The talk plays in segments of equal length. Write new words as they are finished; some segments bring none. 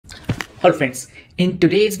Hello friends, in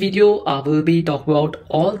today's video I will be talking about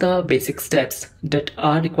all the basic steps that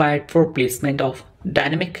are required for placement of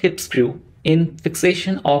dynamic hip screw in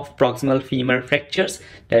fixation of proximal femur fractures,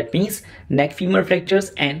 that means neck femur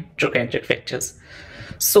fractures and trochanteric fractures.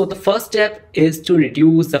 So the first step is to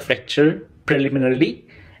reduce the fracture preliminarily,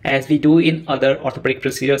 as we do in other orthopedic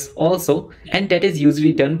procedures also, and that is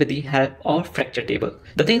usually done with the help of fracture table.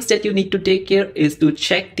 The things that you need to take care is to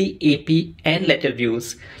check the AP and lateral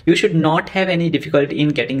views. You should not have any difficulty in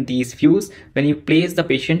getting these views when you place the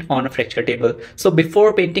patient on a fracture table. So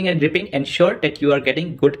before painting and dripping, ensure that you are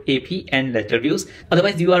getting good AP and lateral views.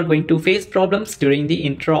 Otherwise you are going to face problems during the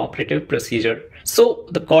intraoperative procedure. So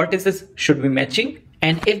the cortices should be matching,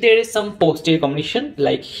 and if there is some posterior combination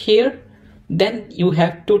like here, then you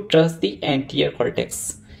have to trust the anterior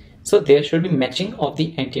cortex. So there should be matching of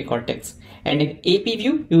the anterior cortex. And in AP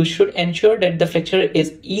view, you should ensure that the fracture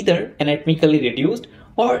is either anatomically reduced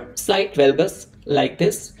or slight valgus like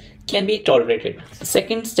this can be tolerated. The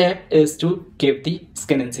second step is to give the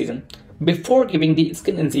skin incision. Before giving the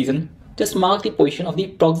skin incision, just mark the position of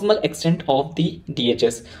the proximal extent of the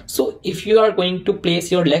DHS. So if you are going to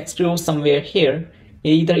place your leg screw somewhere here,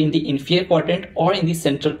 either in the inferior quadrant or in the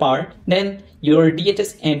central part, then your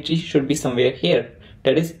DHS entry should be somewhere here,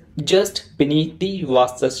 that is just beneath the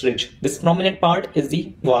vastus ridge. This prominent part is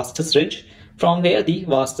the vastus ridge, from where the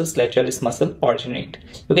vastus lateralis muscle originate.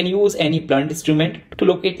 You can use any blunt instrument to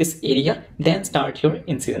locate this area, then start your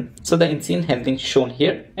incision. So the incision has been shown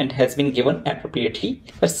here and has been given appropriately.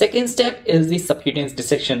 The second step is the subcutaneous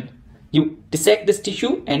dissection. You dissect this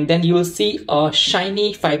tissue and then you will see a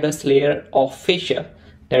shiny fibrous layer of fascia,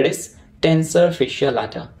 that is tensor fascia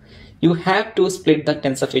lata. You have to split the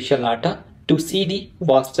tensor fascia lata to see the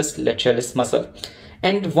vastus lateralis muscle.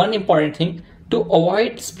 And one important thing, to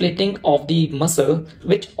avoid splitting of the muscle,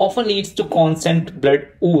 which often leads to constant blood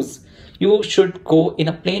ooze, you should go in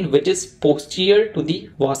a plane which is posterior to the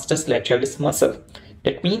vastus lateralis muscle.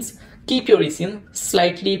 That means keep your incision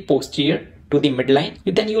slightly posterior to the midline.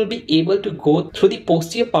 Then you will be able to go through the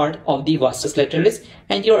posterior part of the vastus lateralis,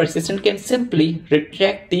 and your assistant can simply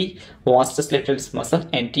retract the vastus lateralis muscle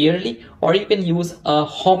anteriorly, or you can use a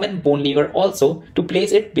Homan bone lever also to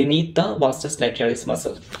place it beneath the vastus lateralis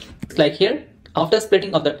muscle. Like here, after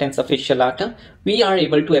splitting of the tensor fascia lata, we are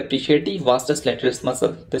able to appreciate the vastus lateralis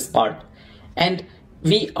muscle, this part. And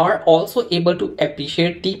we are also able to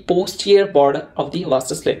appreciate the posterior border of the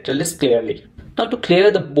vastus lateralis clearly. Now to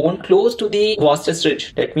clear the bone close to the vastus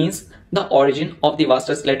ridge, that means the origin of the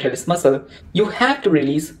vastus lateralis muscle, you have to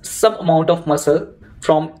release some amount of muscle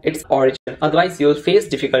from its origin. Otherwise you will face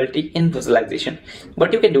difficulty in visualization.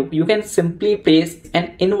 What you can do, you can simply place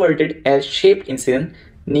an inverted L-shaped incision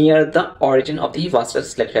near the origin of the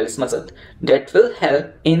vastus lateralis muscle. That will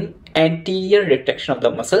help in anterior retraction of the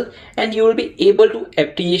muscle, and you will be able to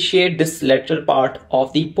appreciate this lateral part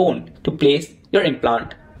of the bone to place your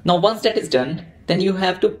implant. Now once that is done, then you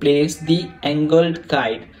have to place the angled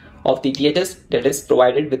guide of the DHS that is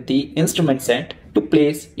provided with the instrument set to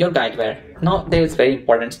place your guide wire. Now there is very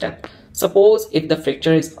important step. Suppose if the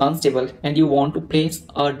fracture is unstable and you want to place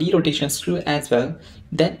a derotation screw as well,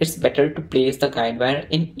 then it's better to place the guide wire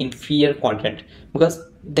in inferior quadrant, because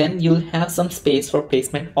then you'll have some space for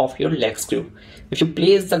placement of your leg screw. If you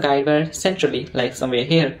place the guide wire centrally, like somewhere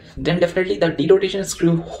here, then definitely the derotation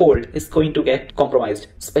screw hold is going to get compromised,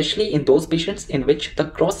 especially in those patients in which the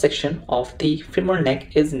cross section of the femoral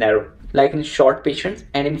neck is narrow. Like in short patients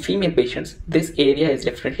and in female patients, this area is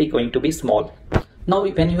definitely going to be small. Now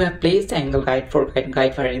when you have placed the angle guide for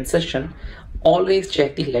guide wire insertion, always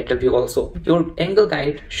check the lateral view also. Your angle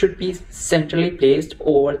guide should be centrally placed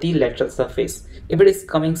over the lateral surface. If it is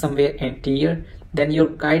coming somewhere anterior, then your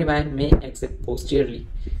guide wire may exit posteriorly.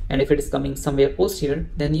 And if it is coming somewhere posterior,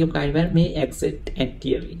 then your guide wire may exit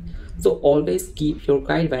anteriorly. So always keep your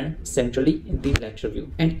guide wire centrally in the lateral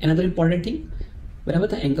view. And another important thing, whenever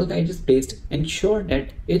the angle guide is placed, ensure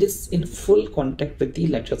that it is in full contact with the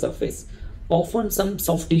lateral surface. Often some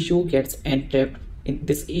soft tissue gets entrapped in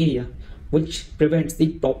this area, which prevents the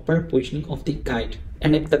proper positioning of the guide.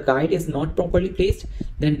 And if the guide is not properly placed,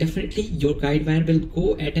 then definitely your guide wire will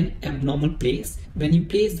go at an abnormal place. When you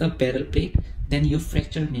place the barrel plate, then your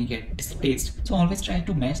fracture may get displaced. So always try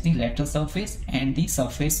to match the lateral surface and the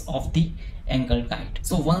surface of the angled guide.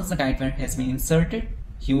 So once the guide wire has been inserted,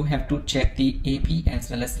 you have to check the AP as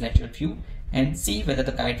well as lateral view and see whether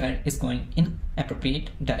the guide wire is going in appropriate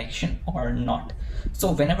direction or not.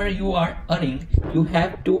 So whenever you are erring, you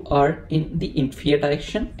have to err in the inferior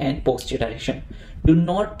direction and posterior direction. Do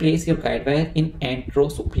not place your guide wire in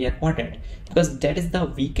anterosuperior quadrant because that is the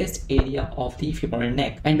weakest area of the femoral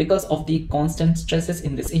neck, and because of the constant stresses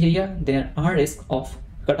in this area, there are risks of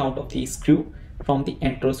cutout of the screw from the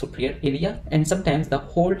anterosuperior area, and sometimes the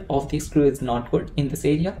hold of the screw is not good in this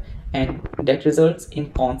area, and that results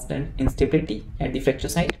in constant instability at the fracture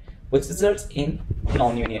site, which results in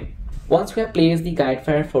non-union. Once you have placed the guide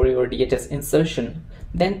wire for your DHS insertion,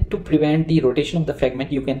 then to prevent the rotation of the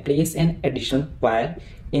fragment, you can place an additional wire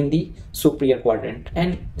in the superior quadrant,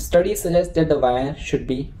 and studies suggest that the wire should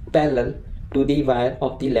be parallel to the wire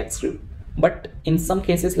of the leg screw. But in some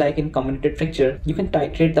cases, like in comminuted fracture, you can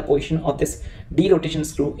titrate the position of this derotation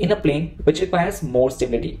screw in a plane which requires more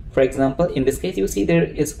stability. For example, in this case, you see there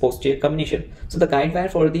is posterior comminution. So the guide wire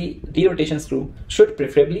for the derotation screw should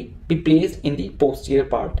preferably be placed in the posterior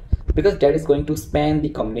part because that is going to span the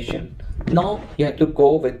comminution. Now you have to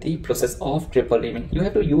go with the process of triple reaming. You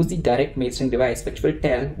have to use the direct measuring device which will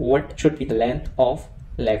tell what should be the length of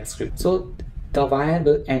leg screw. So the wire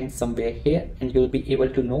will end somewhere here and you'll be able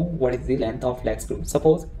to know what is the length of leg screw.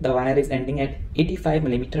 Suppose the wire is ending at 85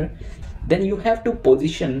 mm, then you have to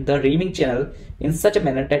position the reaming channel in such a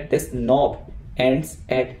manner that this knob ends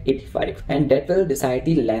at 85, and that will decide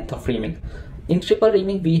the length of reaming. In triple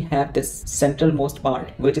reaming, we have this centralmost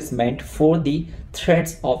part which is meant for the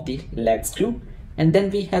threads of the leg screw, and then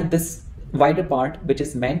we have this wider part which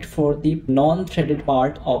is meant for the non-threaded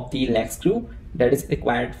part of the leg screw that is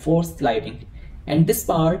required for sliding. And this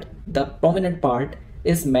part, the prominent part,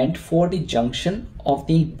 is meant for the junction of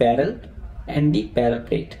the barrel and the barrel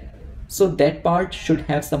plate. So that part should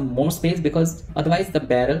have some more space because otherwise the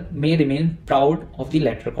barrel may remain proud of the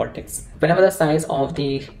lateral cortex. Whenever the size of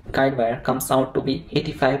the guide wire comes out to be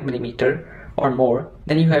 85 mm or more,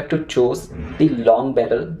 then you have to choose the long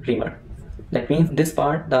barrel reamer. That means this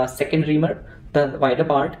part, the second reamer, the wider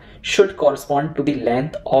part, should correspond to the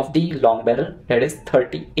length of the long barrel, that is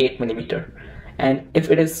 38 mm. And if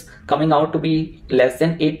it is coming out to be less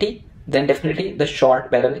than 80, then definitely the short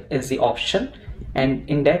barrel is the option, and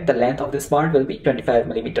in that the length of this part will be 25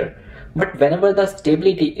 mm. But whenever the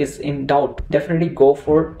stability is in doubt, definitely go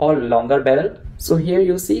for a longer barrel. So here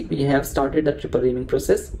you see we have started the triple reaming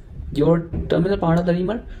process. Your terminal part of the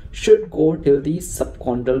reamer should go till the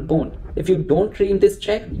subchondral bone. If you don't ream this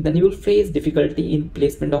track, then you will face difficulty in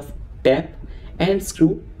placement of tap and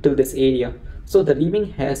screw till this area. So the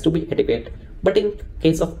reaming has to be adequate. But in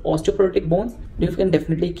case of osteoporotic bones, you can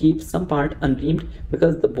definitely keep some part unreamed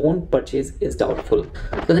because the bone purchase is doubtful.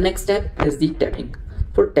 So the next step is the tapping.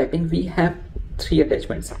 For tapping, we have three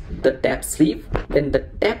attachments: the tap sleeve, then the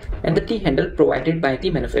tap, and the T-handle provided by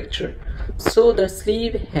the manufacturer. So the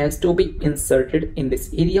sleeve has to be inserted in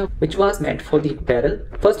this area which was meant for the barrel.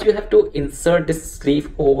 First you have to insert this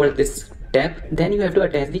sleeve over this tap, then you have to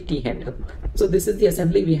attach the T-handle. So this is the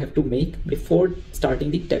assembly we have to make before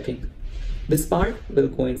starting the tapping. This part will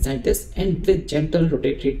go inside this, and with gentle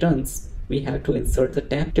rotatory turns, we have to insert the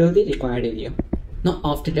tap till the required area. Now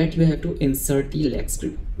after that, you have to insert the leg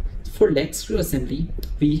screw. For leg screw assembly,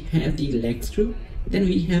 we have the leg screw, then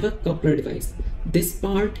we have a coupler device. This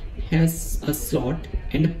part has a slot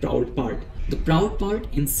and a proud part. The proud part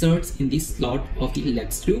inserts in the slot of the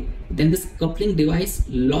leg screw. Then this coupling device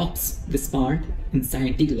locks this part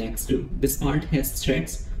inside the leg screw. This part has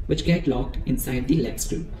threads which get locked inside the leg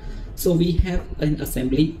screw. So we have an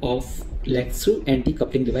assembly of leg screw and the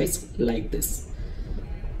coupling device like this.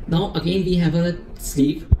 Now again we have a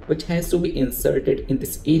sleeve which has to be inserted in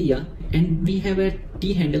this area, and we have a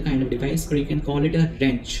T-handle kind of device, or you can call it a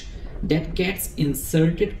wrench, that gets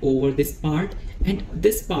inserted over this part, and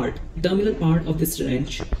this part, terminal part of this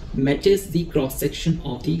wrench, matches the cross section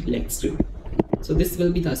of the leg screw. So this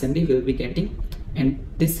will be the assembly we will be getting, and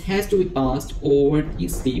this has to be passed over the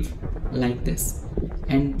sleeve like this,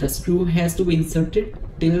 and the screw has to be inserted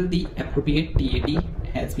till the appropriate TAD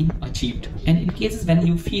has been achieved. And in cases when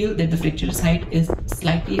you feel that the fracture site is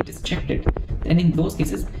slightly distracted, then in those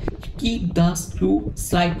cases keep the screw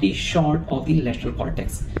slightly short of the lateral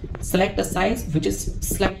cortex. Select a size which is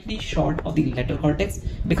slightly short of the lateral cortex,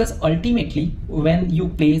 because ultimately when you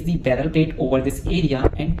place the barrel plate over this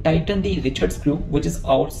area and tighten the Richard screw which is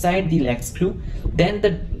outside the leg screw, then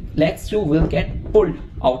the leg screw will get pulled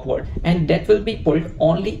outward, and that will be pulled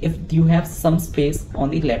only if you have some space on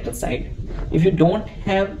the lateral side. If you don't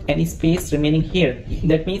have any space remaining here,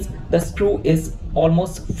 that means the screw is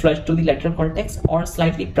almost flush to the lateral cortex or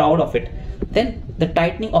slightly proud of it, then the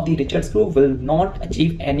tightening of the Richard screw will not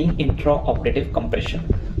achieve any intraoperative compression.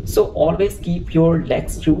 So always keep your leg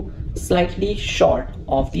screw slightly short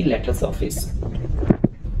of the lateral surface.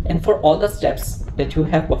 And for all the steps that you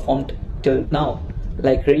have performed till now,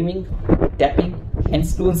 like reaming, tapping and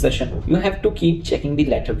screw insertion, you have to keep checking the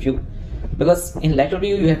lateral view, because in lateral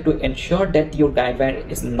view you have to ensure that your guide wire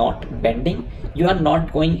is not bending, you are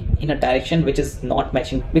not going in a direction which is not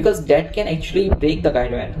matching, because that can actually break the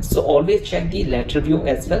guide wire. So always check the lateral view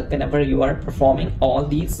as well whenever you are performing all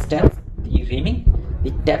these steps, the reaming,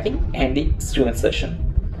 the tapping and the screw insertion.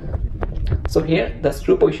 So here the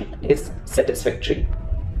screw position is satisfactory,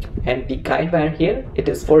 and the guide wire here, it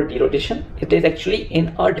is for derotation. It is actually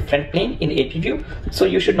in a different plane in AP view, so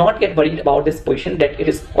you should not get worried about this position that it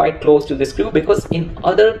is quite close to the screw, because in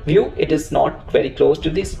other view it is not very close to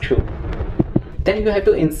the screw. Then you have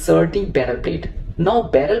to insert the barrel plate. Now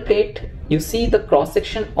barrel plate, you see the cross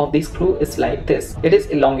section of the screw is like this, it is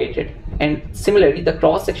elongated, and similarly the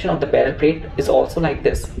cross section of the barrel plate is also like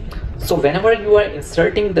this. So whenever you are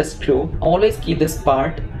inserting the screw, always keep this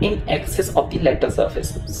part in excess of the lateral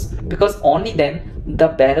surface, because only then the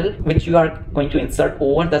barrel which you are going to insert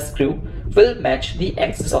over the screw will match the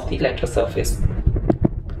axis of the lateral surface.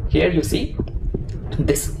 Here you see,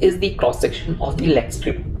 this is the cross section of the leg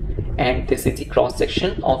screw, and this is the cross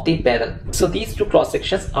section of the barrel. So these two cross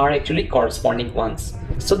sections are actually corresponding ones.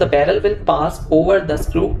 So the barrel will pass over the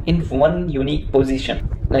screw in one unique position.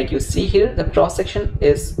 Like you see here, the cross section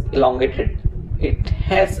is elongated. It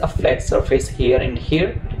has a flat surface here and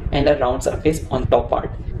here, and a round surface on top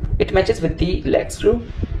part. It matches with the leg screw,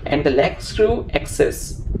 and the leg screw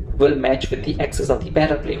axis will match with the axis of the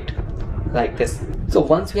barrel plate, like this. So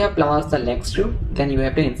once you have placed the leg screw, then you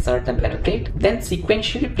have to insert the barrel plate. Then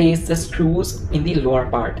sequentially place the screws in the lower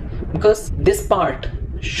part, because this part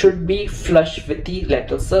should be flush with the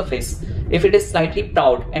lateral surface. If it is slightly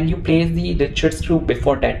proud and you place the Richard screw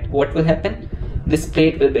before that, what will happen? This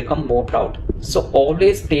plate will become more proud. So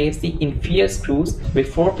always place the inferior screws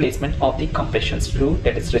before placement of the compression screw,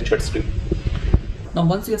 that is Richard screw. Now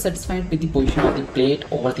once you are satisfied with the position of the plate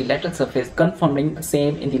over the lateral surface, confirming the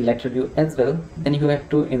same in the lateral view as well, then you have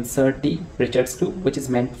to insert the Richard screw, which is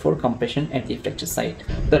meant for compression at the flexure side.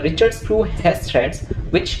 The Richard screw has threads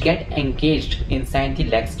which get engaged inside the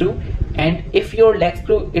leg screw, and if your leg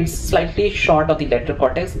screw is slightly short of the lateral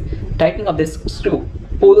cortex, tightening of this screw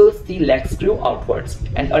pulls the leg screw outwards,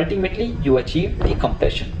 and ultimately you achieve the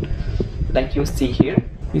compression. Like you see here,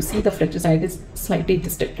 you see the flexure side is slightly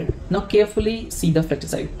distended. Now carefully see the flexure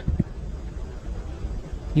side.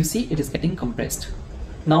 You see it is getting compressed.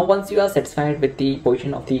 Now once you are satisfied with the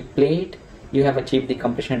position of the plate, you have achieved the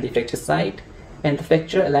compression at the flexure side, and the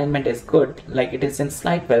flexure alignment is good, like it is in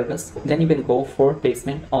slight valgus, then you can go for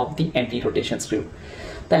placement of the anti-rotation screw.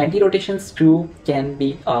 The anti-rotation screw can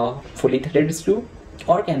be a fully threaded screw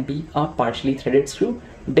or can be a partially threaded screw,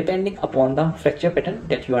 depending upon the fracture pattern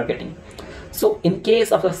that you are getting. So in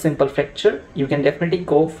case of a simple fracture, you can definitely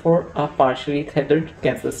go for a partially threaded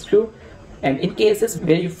cancel screw, and in cases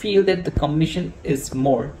where you feel that the combination is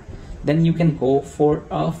more, then you can go for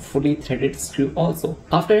a fully threaded screw also.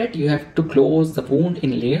 After that, you have to close the wound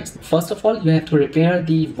in layers. First of all, you have to repair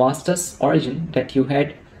the vastus origin that you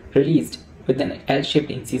had released with an L-shaped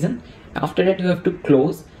incision. After that, you have to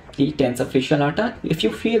close the tensor fascial aorta. If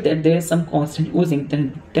you feel that there is some constant oozing,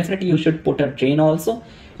 then definitely you should put a drain also,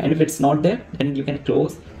 and if it's not there, then you can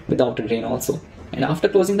close without a drain also. And after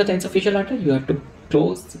closing the tensor fascial aorta, you have to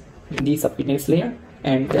close the subcutaneous layer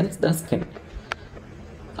and then the skin.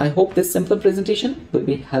 I hope this simple presentation will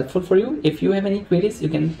be helpful for you. If you have any queries, you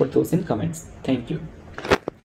can put those in comments. Thank you.